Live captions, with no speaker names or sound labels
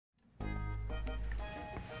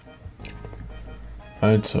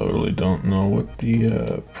I totally don't know what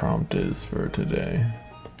the prompt is for today.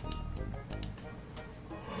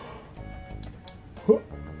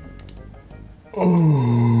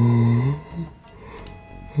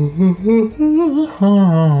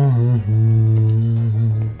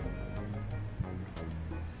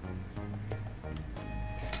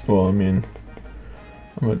 Well, I mean,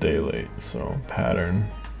 I'm a day late, so pattern.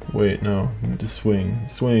 Wait, no, I need to swing.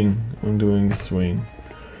 Swing. I'm doing swing.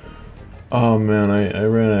 Oh man, I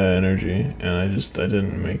ran out of energy, and I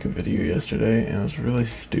didn't make a video yesterday, and it was a really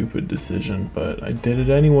stupid decision, but I did it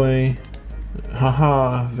anyway.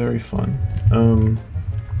 Haha, very fun.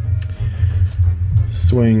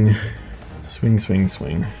 Swing. Swing, swing,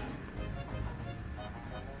 swing.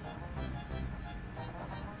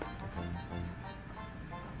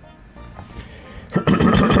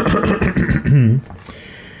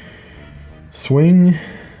 Swing,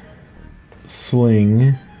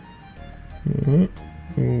 sling. Whoa.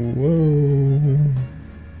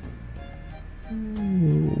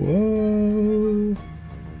 Whoa.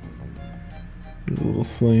 There's a little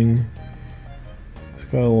sling. It's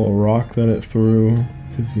got a little rock that it threw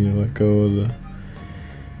because you let go of the.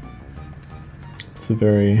 It's a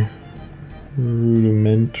very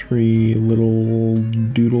rudimentary little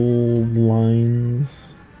doodle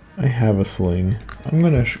lines. I have a sling. I'm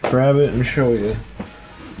gonna grab it and show you.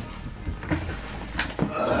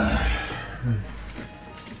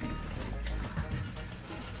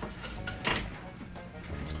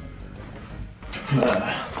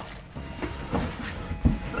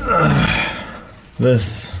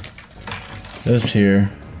 This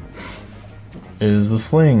here is a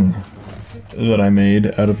sling that I made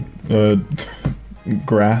out of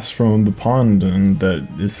grass from the pond and that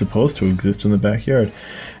is supposed to exist in the backyard.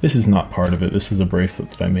 This is not part of it. This is a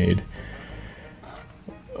bracelet that I made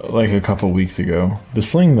like a couple weeks ago. The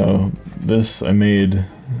sling though, this I made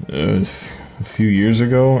a few years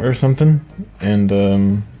ago or something, and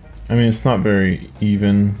I mean it's not very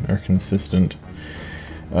even or consistent.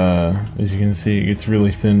 As you can see, it gets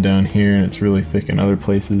really thin down here and it's really thick in other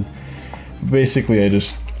places. Basically I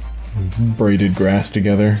just braided grass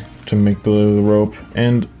together to make the rope,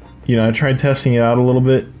 and you know I tried testing it out a little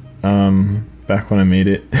bit back when I made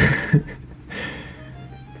it.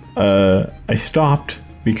 I stopped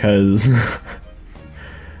because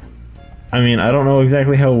I mean I don't know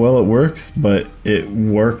exactly how well it works, but it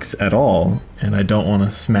works at all, and I don't want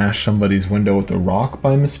to smash somebody's window with a rock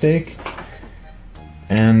by mistake.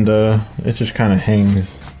 And it just kind of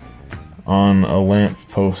hangs on a lamp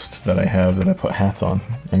post that I have that I put hats on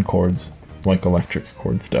and cords, like electric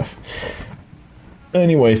cord stuff.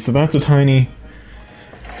 Anyway, so that's a tiny...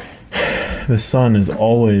 The sun is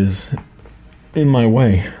always in my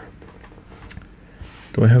way.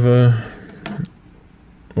 Do I have a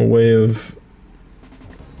way of...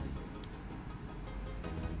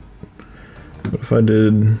 What if I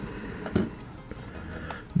did...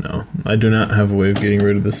 No, I do not have a way of getting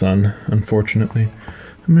rid of the sun, unfortunately.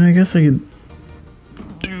 I mean, I guess I could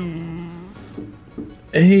do...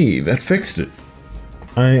 Hey, that fixed it.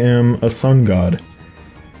 I am a sun god.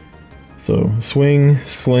 So, swing,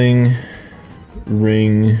 sling,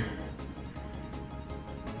 ring.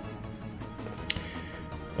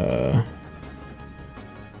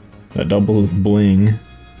 That double is bling.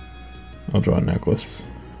 I'll draw a necklace.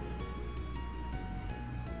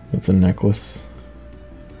 That's a necklace.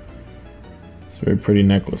 It's a very pretty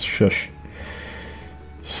necklace. Shush.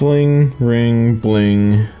 Sling, ring,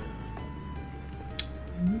 bling,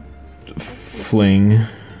 fling,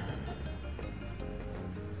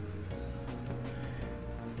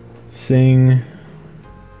 sing.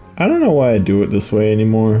 I don't know why I do it this way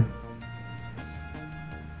anymore.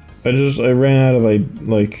 I ran out of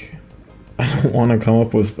like I don't want to come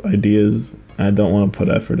up with ideas. I don't want to put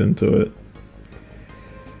effort into it.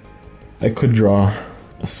 I could draw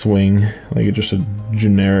a swing, like just a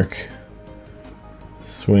generic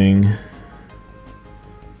swing.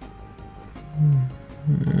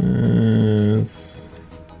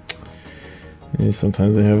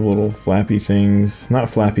 Sometimes they have little flappy things. Not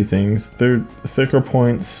flappy things. They're thicker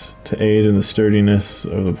points to aid in the sturdiness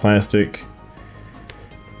of the plastic.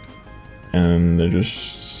 And they're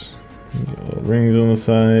just little rings on the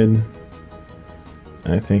side.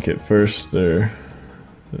 I think at first they're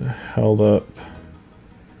held up.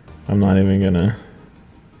 I'm not even gonna...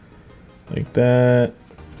 like that.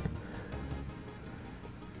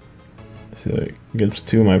 See, that gets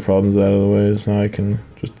two of my problems out of the way, so now I can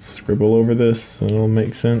just scribble over this and it'll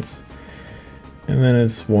make sense. And then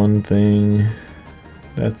it's one thing.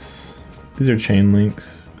 These are chain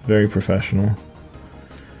links, very professional.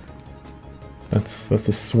 That's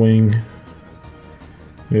a swing.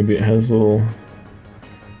 Maybe it has little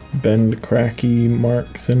bend cracky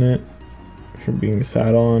marks in it from being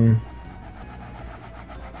sat on.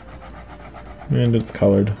 And it's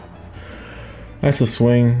colored. That's a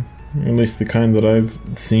swing, at least the kind that I've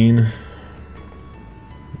seen.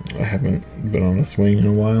 I haven't been on a swing in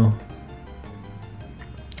a while.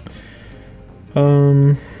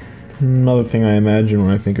 Another thing I imagine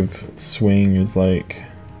when I think of swing is like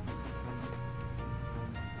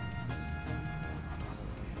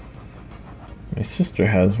my sister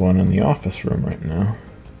has one in the office room right now.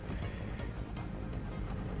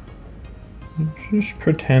 Just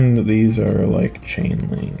pretend that these are like chain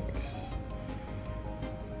links.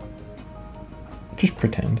 Just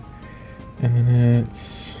pretend. And then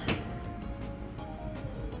it's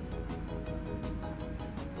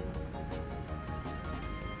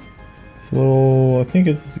a little, I think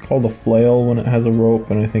it's called a flail when it has a rope,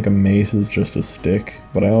 and I think a mace is just a stick,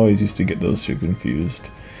 but I always used to get those two confused.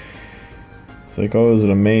 It's like, oh, is it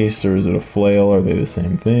a mace or is it a flail? Are they the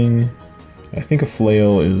same thing? I think a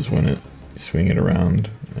flail is when you swing it around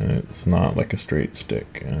and it's not like a straight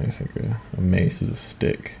stick, and I think a mace is a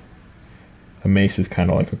stick. A mace is kind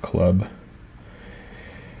of like a club.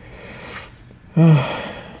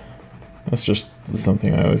 That's just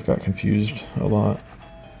something I always got confused a lot.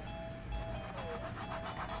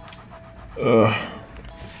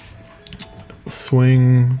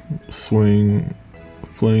 Swing, swing,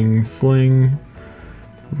 fling, sling,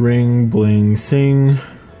 ring, bling, sing,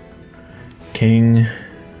 king.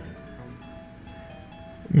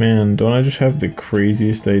 Man, don't I just have the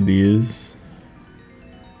craziest ideas?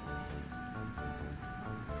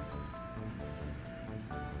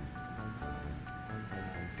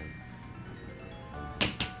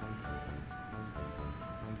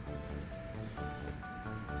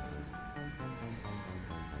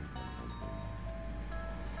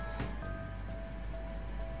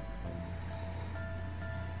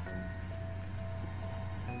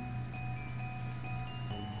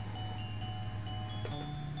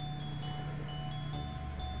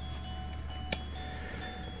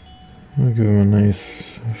 I'll give him a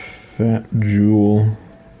nice fat jewel.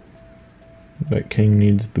 That king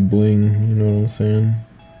needs the bling, you know what I'm saying?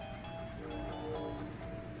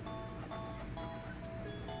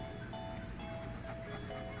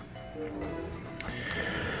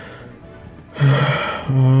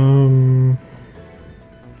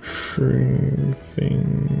 Shring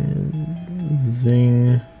thing.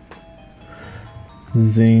 Zing.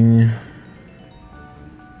 Zing.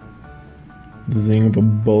 Zing of a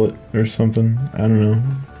bullet or something. I don't know.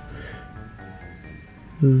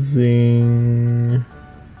 Zing.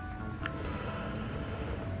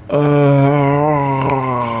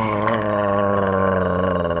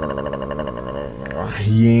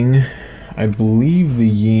 Ying. I believe the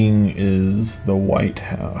ying is the white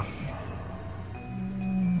half.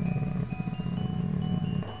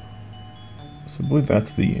 So I believe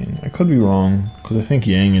that's the yin. I could be wrong, because I think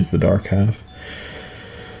yang is the dark half.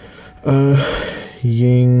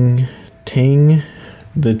 Ying, ting.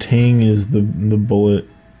 The ting is the bullet.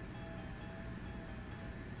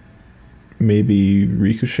 Maybe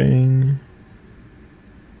ricocheting,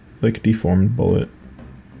 like a deformed bullet.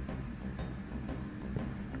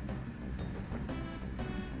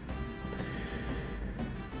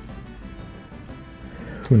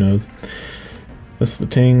 Who knows? That's the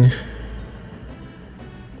ting.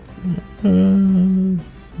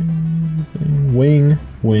 Wing,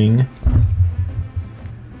 wing.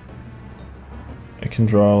 I can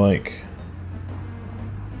draw like.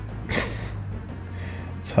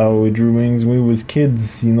 That's how we drew wings when we was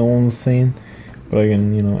kids, you know what I'm saying? But I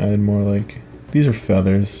can, you know, add more like. These are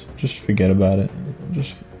feathers. Just forget about it.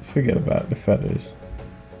 Just forget about the feathers.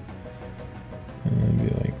 And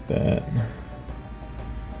maybe like that.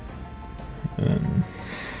 And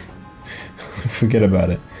forget about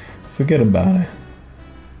it. Forget about it.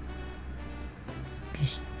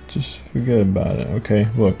 Just forget about it. Okay,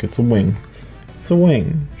 look, it's a wing. It's a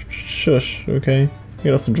wing. Shush, okay? You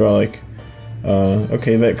can also draw like,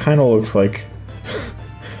 okay, that kind of looks like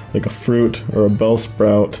like a fruit or a bell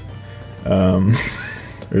sprout,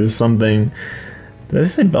 or something. Did I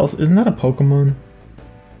say bell? Isn't that a Pokemon?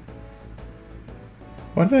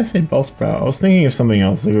 Why did I say bell sprout? I was thinking of something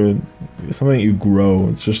else, like something you grow.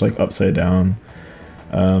 It's just like upside down.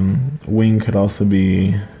 Wing could also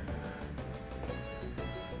be.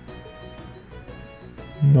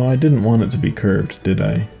 No, I didn't want it to be curved, did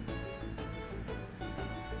I?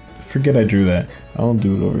 Forget I drew that. I'll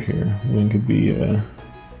do it over here. Wing could be,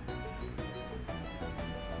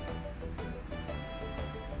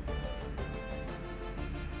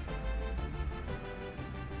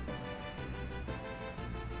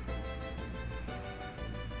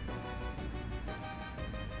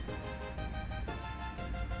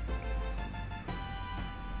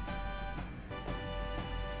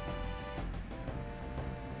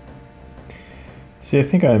 See, I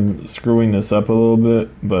think I'm screwing this up a little bit,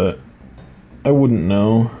 but I wouldn't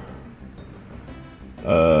know.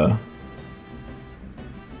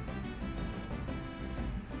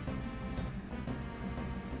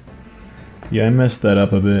 Yeah, I messed that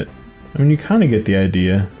up a bit. I mean, you kind of get the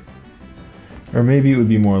idea. Or maybe it would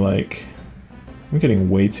be more like... I'm getting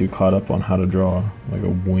way too caught up on how to draw, like a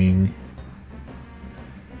wing.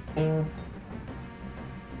 And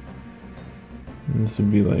this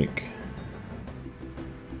would be like...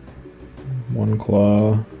 one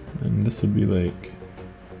claw, and this would be like...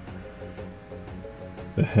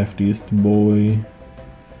 the heftiest boy.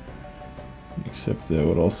 Except that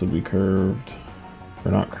would also be curved. Or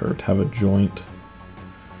not curved, have a joint.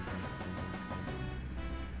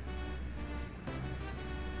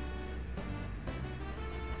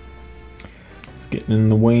 It's getting in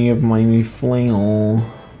the way of my flannel.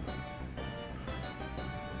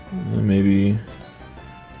 And maybe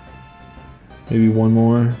one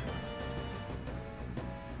more.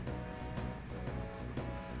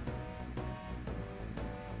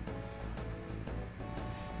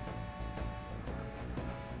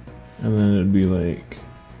 And then it'd be like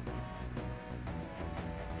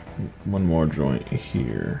one more joint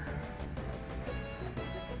here.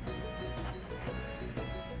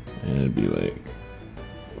 And it'd be like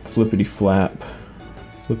flippity flap,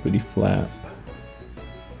 flippity flap.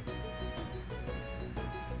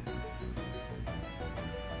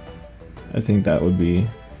 I think that would be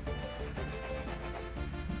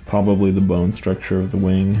probably the bone structure of the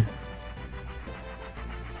wing.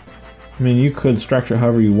 I mean, you could structure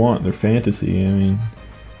however you want. They're fantasy. I mean,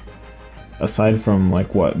 aside from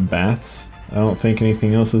like what, bats? I don't think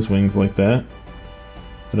anything else has wings like that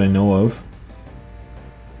I know of.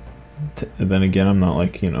 Then again, I'm not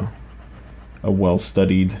like, you know, a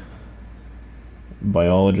well-studied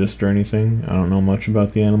biologist or anything. I don't know much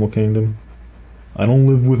about the animal kingdom. I don't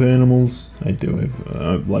live with animals. I do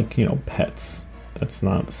have like, you know, pets. That's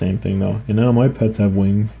not the same thing though. And none of my pets have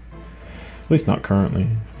wings. At least not currently.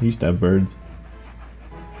 I used to have birds.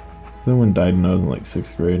 Then one died when I was in like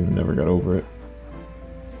 6th grade and never got over it.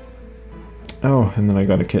 Oh, and then I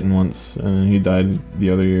got a kitten once and he died the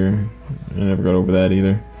other year. I never got over that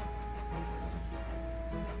either.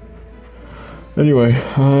 Anyway,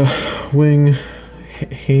 wing,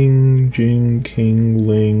 hing, jing, king,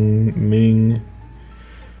 ling, ming,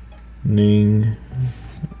 ning.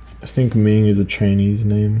 I think Ming is a Chinese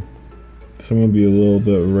name. So I'm gonna be a little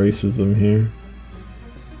bit of racism here.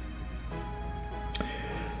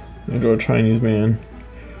 I draw a Chinese man,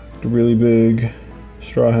 the really big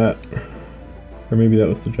straw hat, or maybe that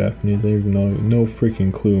was the Japanese. I don't even know. No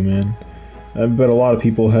freaking clue, man. I bet a lot of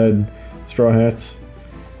people had straw hats.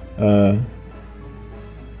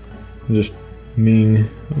 Just Ming.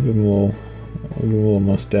 I'll give him a little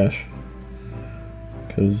mustache,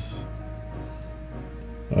 because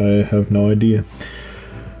I have no idea.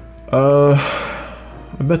 I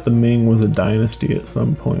bet the Ming was a dynasty at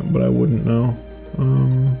some point, but I wouldn't know.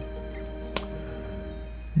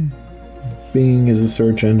 Bing is a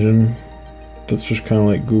search engine. That's just kind of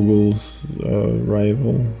like Google's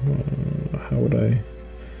rival. How would I?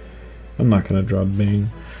 I'm not gonna draw Bing.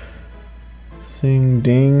 Sing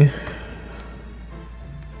ding.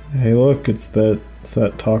 Hey, look! It's that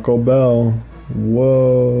Taco Bell.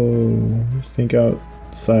 Whoa! Think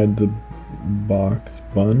outside the box.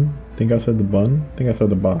 Bun? Think outside the bun? Think outside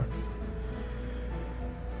the box.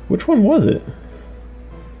 Which one was it?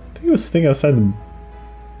 I think it was think outside the...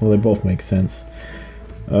 Well, they both make sense.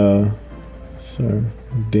 So,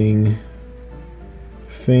 ding.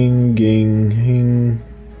 Fing, ging, hing,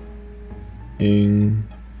 ing.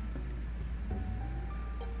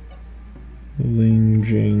 Ling,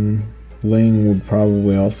 jing. Ling would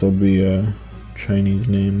probably also be a Chinese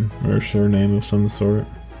name or a surname of some sort.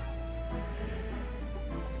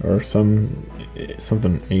 Or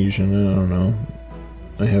something Asian, I don't know.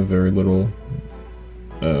 I have very little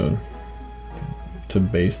to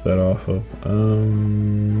base that off of.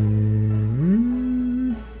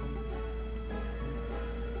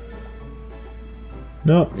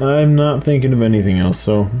 No, I'm not thinking of anything else,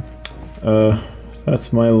 so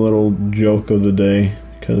that's my little joke of the day,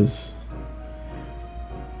 because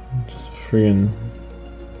I'm just freaking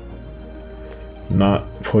not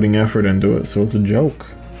putting effort into it, so it's a joke.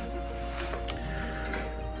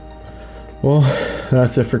 Well,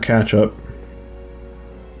 that's it for catch up.